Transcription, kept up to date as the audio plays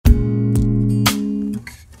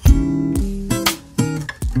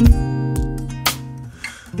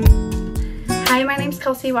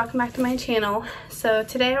Kelsey. Welcome back to my channel. So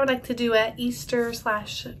today I would like to do a Easter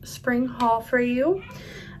 / spring haul for you.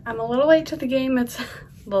 I'm a little late to the game. It's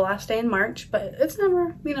the last day in March, but it's never,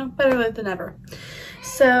 better late than never.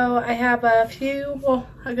 So I have a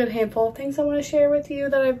good handful of things I want to share with you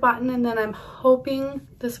that I've bought, and then I'm hoping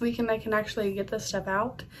this weekend I can actually get this stuff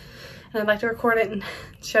out. And I'd like to record it and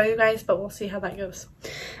show you guys, but we'll see how that goes.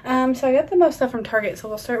 So I got the most stuff from Target, so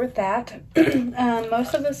we'll start with that.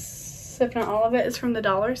 Most of this, if not all of it, is from the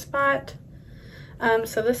dollar spot.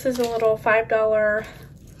 So this is a little $5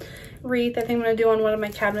 wreath I think I'm going to do on one of my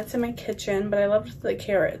cabinets in my kitchen, but I loved the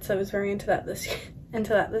carrots. I was very into that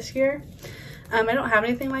this year. I don't have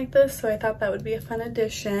anything like this, so I thought that would be a fun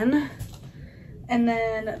addition. And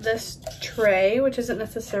then this tray, which isn't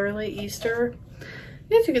necessarily Easter.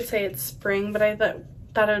 I guess you could say it's spring, but I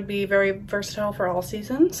thought it would be very versatile for all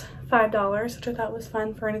seasons. $5, which I thought was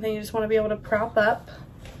fun for anything you just want to be able to prop up.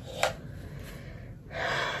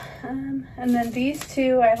 And then these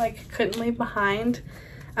two I couldn't leave behind.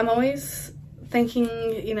 I'm always thinking,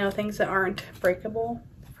 things that aren't breakable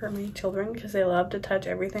for my children because they love to touch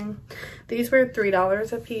everything. These were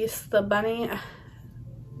 $3 a piece. The bunny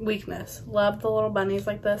weakness. Love the little bunnies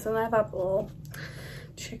like this, and I thought the little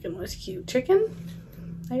chicken was cute. Chicken?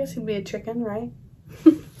 I guess he'd be a chicken, right?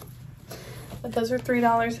 But those are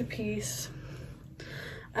 $3 a piece.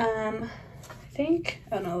 I think,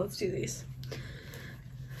 oh no, let's do these.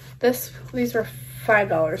 These were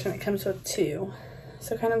 $5 and it comes with two.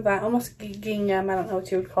 So kind of that, almost gingham, I don't know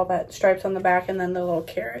what you would call that, stripes on the back, and then the little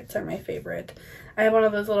carrots are my favorite. I have one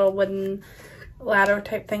of those little wooden ladder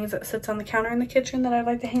type things that sits on the counter in the kitchen that I'd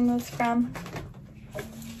like to hang those from.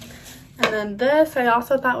 And then this I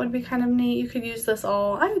also thought would be kind of neat. You could use this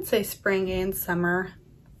all, I would say, spring and summer.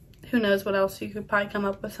 Who knows what else, you could probably come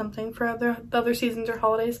up with something for other seasons or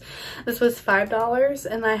holidays. This was $5,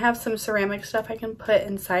 and I have some ceramic stuff I can put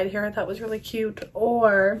inside here. I thought was really cute.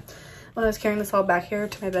 Or when I was carrying this all back here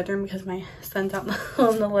to my bedroom because my son's out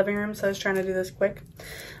in the living room, so I was trying to do this quick.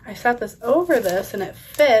 I set this over this and it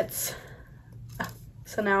fits.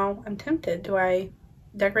 So now I'm tempted. Do I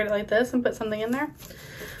decorate it like this and put something in there?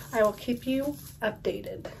 I will keep you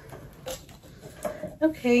updated.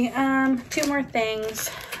 Okay, two more things.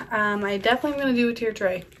 I definitely am going to do a tier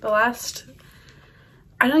tray.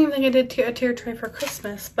 I don't even think I did a tier tray for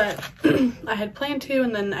Christmas, but I had planned to,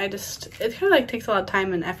 and then it kind of takes a lot of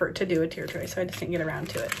time and effort to do a tier tray, so I just didn't get around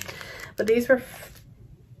to it. But these were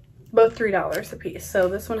both $3 a piece. So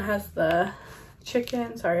this one has the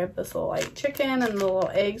chicken. Sorry, I have this little chicken and the little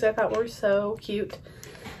eggs I thought were so cute.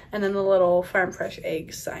 And then the little farm fresh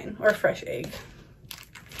egg sign, or fresh egg.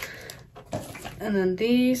 And then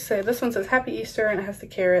these, so this one says Happy Easter and it has the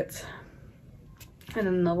carrots. And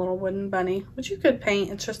then the little wooden bunny, which you could paint.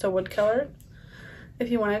 It's just a wood color if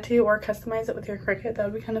you wanted to, or customize it with your Cricut. That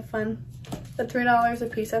would be kind of fun. But $3 a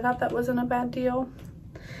piece, I thought that wasn't a bad deal.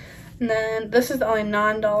 And then this is the only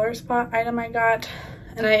non-dollar spot item I got.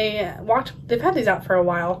 And they've had these out for a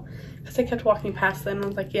while because I kept walking past them and I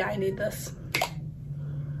was like, yeah, I need this.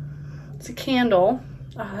 It's a candle.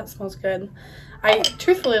 Oh, that smells good. I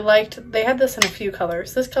truthfully they had this in a few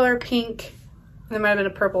colors. This color, pink, and there might have been a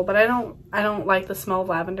purple, but I don't like the smell of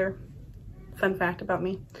lavender. Fun fact about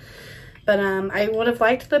me. But I would have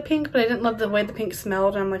liked the pink, but I didn't love the way the pink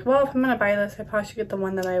smelled. And I'm like, well, if I'm gonna buy this, I probably should get the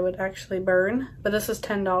one that I would actually burn. But this is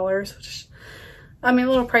 $10, which, I mean, a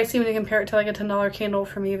little pricey when you compare it to like a $10 candle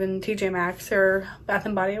from even TJ Maxx or Bath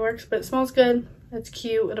and Body Works, but it smells good. It's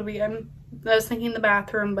cute. It'll be, I was thinking the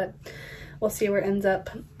bathroom, but we'll see where it ends up.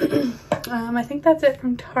 I think that's it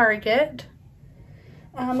from Target.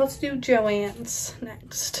 Let's do Joann's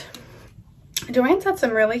next. Joann's had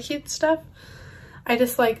some really cute stuff. I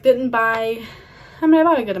just didn't buy, I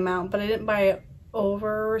bought a good amount, but I didn't buy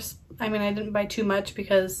I didn't buy too much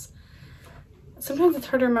because sometimes it's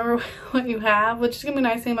hard to remember what you have, which is gonna be a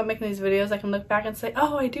nice thing about making these videos. I can look back and say,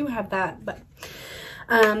 oh, I do have that. But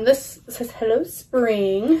this says Hello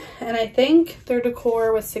Spring, and I think their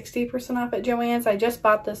decor was 60% off at Joann's. I just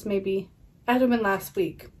bought this maybe, it had been last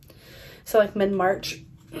week, so mid-March.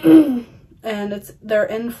 And it's their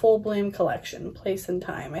In Full Bloom collection, Place and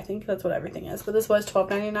Time. I think that's what everything is, but this was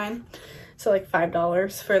 $12.99, so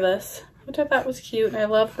 $5 for this, which I thought was cute. And I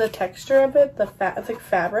love the texture of it. It's like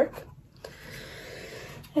fabric.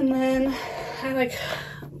 And then I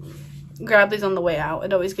grab these on the way out.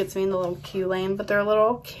 It always gets me in the little queue lane, but they're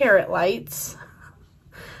little carrot lights.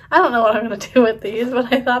 I don't know what I'm gonna do with these,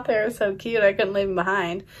 but I thought they were so cute I couldn't leave them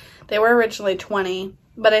behind. They were originally $20,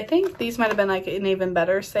 but I think these might have been an even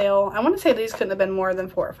better sale. I want to say these couldn't have been more than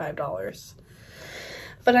 $4 or $5,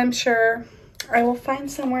 but I'm sure I will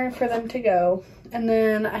find somewhere for them to go. And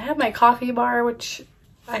then I have my coffee bar, which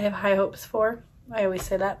I have high hopes for. I always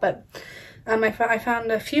say that, but I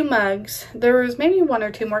found a few mugs. There was maybe 1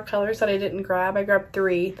 or 2 more colors that I didn't grab. I grabbed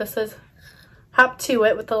 3. This is Hop to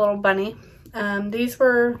It with the little bunny. These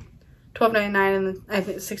were $12.99 and I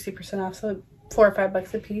think 60% off, so $4 or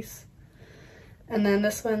 $5 a piece. And then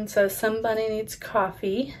this one says Some Bunny Needs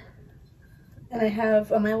Coffee. And I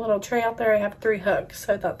have on my little tray out there, I have 3 hooks,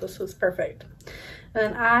 so I thought this was perfect. And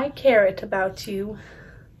then I Carrot About You.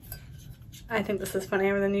 I think this is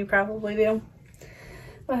funnier than you probably do.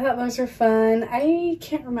 I thought those were fun. I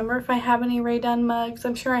can't remember if I have any Rae Dunn mugs.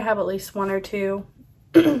 I'm sure I have at least 1 or 2.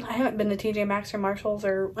 I haven't been to TJ Maxx or Marshall's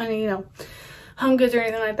or any, Home Goods or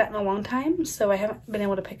anything like that in a long time. So I haven't been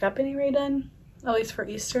able to pick up any Rae Dunn, at least for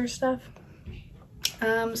Easter stuff.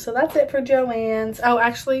 So that's it for Joann's. Oh,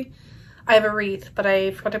 actually, I have a wreath, but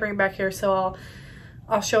I forgot to bring it back here. So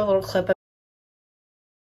I'll show a little clip of it.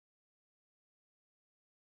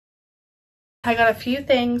 I got a few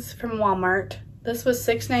things from Walmart. This was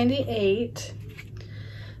 $6.98.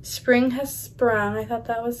 Spring Has Sprung. I thought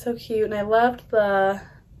that was so cute. And I loved the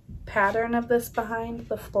pattern of this behind,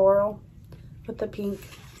 the floral with the pink.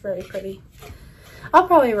 Very pretty. I'll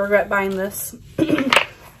probably regret buying this.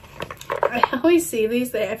 I always see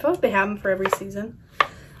these. I feel like they have them for every season.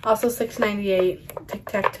 Also $6.98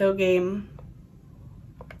 tic-tac-toe game.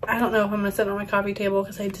 I don't know if I'm going to sit on my coffee table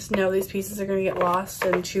because I just know these pieces are going to get lost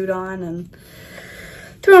and chewed on and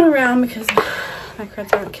thrown around because my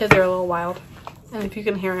kids are a little wild. And if you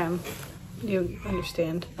can hear him, you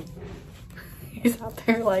understand. He's out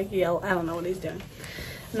there like yell. I don't know what he's doing.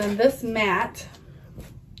 And then this mat,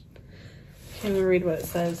 can't even read what it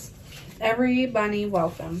says. Every bunny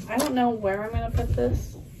welcome. I don't know where I'm going to put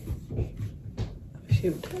this.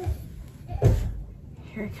 Shoot.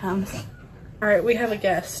 Here it comes. All right, we have a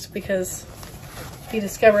guest because he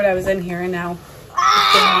discovered I was in here and now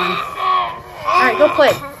it's going on. All right, go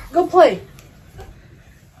play. Go play.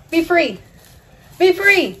 Be free. Be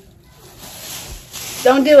free.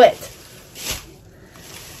 Don't do it.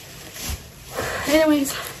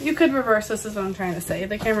 Anyways, you could reverse this is what I'm trying to say.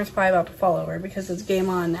 The camera's probably about to fall over because it's game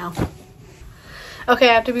on now.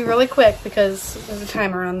 Okay, I have to be really quick because there's a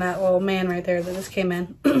timer on that little man right there that just came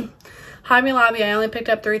in. Hobby Lobby, I only picked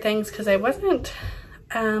up 3 things because I wasn't,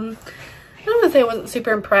 I don't want to say I wasn't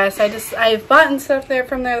super impressed. I've bought stuff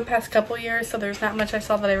from there the past couple years, so there's not much I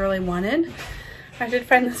saw that I really wanted. I did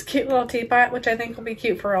find this cute little teapot, which I think will be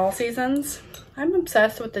cute for all seasons. I'm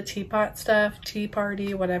obsessed with the teapot stuff, tea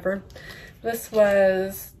party, whatever. This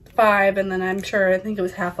was $5, and then I think it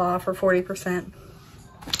was half off or 40%.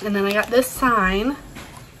 And then I got this sign.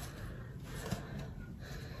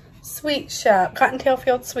 Sweet Shop, Cottontail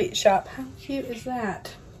Field Sweet Shop. How cute is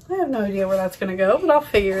that? I have no idea where that's gonna go, but I'll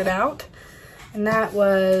figure it out. And that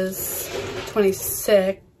was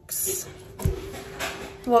 $26.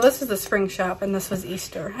 Well, this is the spring shop and this was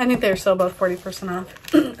Easter. I think they're still both 40% off.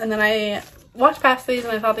 And then I walked past these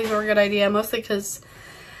and I thought these were a good idea, mostly because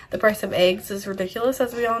the price of eggs is ridiculous,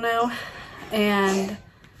 as we all know. And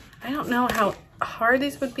I don't know how hard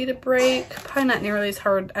these would be to break. Probably not nearly as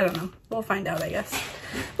hard. I don't know. We'll find out, I guess.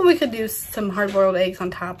 But we could do some hard-boiled eggs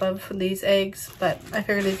on top of these eggs, but I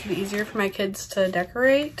figured these would be easier for my kids to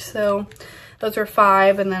decorate. So those were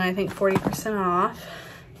 $5, and then I think 40% off.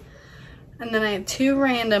 And then I had 2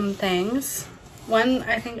 random things. One,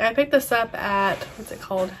 I think I picked this up at, what's it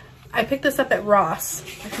called? I picked this up at Ross.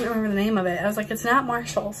 I can't remember the name of it. I was like, it's not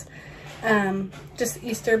Marshall's. Just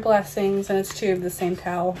Easter blessings, and it's 2 of the same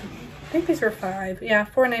towel. I think these were $5. Yeah,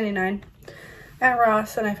 $4.99 at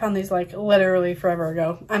Ross, and I found these like literally forever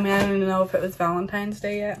ago. I mean, I don't even know if it was Valentine's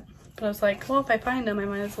Day yet, but I was like, well, if I find them, I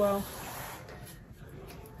might as well.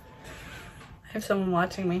 I have someone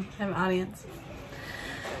watching me. I have an audience.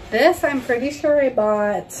 This, I'm pretty sure I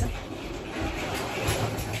bought.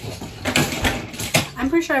 I'm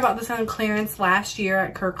pretty sure I bought this on clearance last year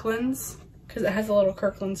at Kirkland's because it has a little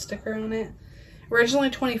Kirkland sticker on it. Originally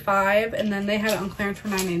 $25, and then they had it on clearance for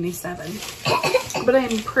 $9.87. But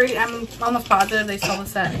I'm almost positive they sold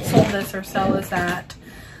this at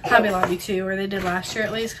Hobby Lobby too, or they did last year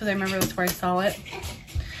at least, because I remember that's where I saw it.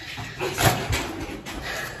 So,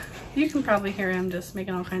 you can probably hear him just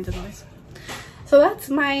making all kinds of noise. So that's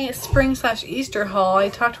my spring/Easter haul. I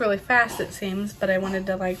talked really fast, it seems, but I wanted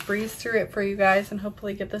to like breeze through it for you guys and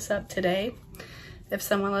hopefully get this up today, if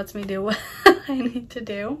someone lets me do what I need to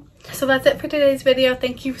do. So that's it for today's video.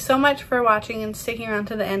 Thank you so much for watching and sticking around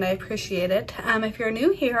to the end. I appreciate it. If you're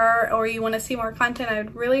new here or you want to see more content, I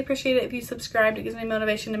would really appreciate it if you subscribed. It gives me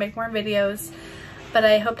motivation to make more videos. But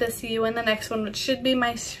I hope to see you in the next one, which should be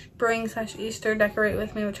my spring/Easter decorate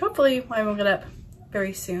with me, which hopefully I will get up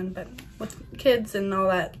very soon. But with kids and all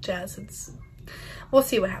that jazz, we'll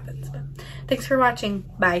see what happens. But thanks for watching.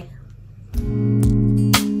 Bye.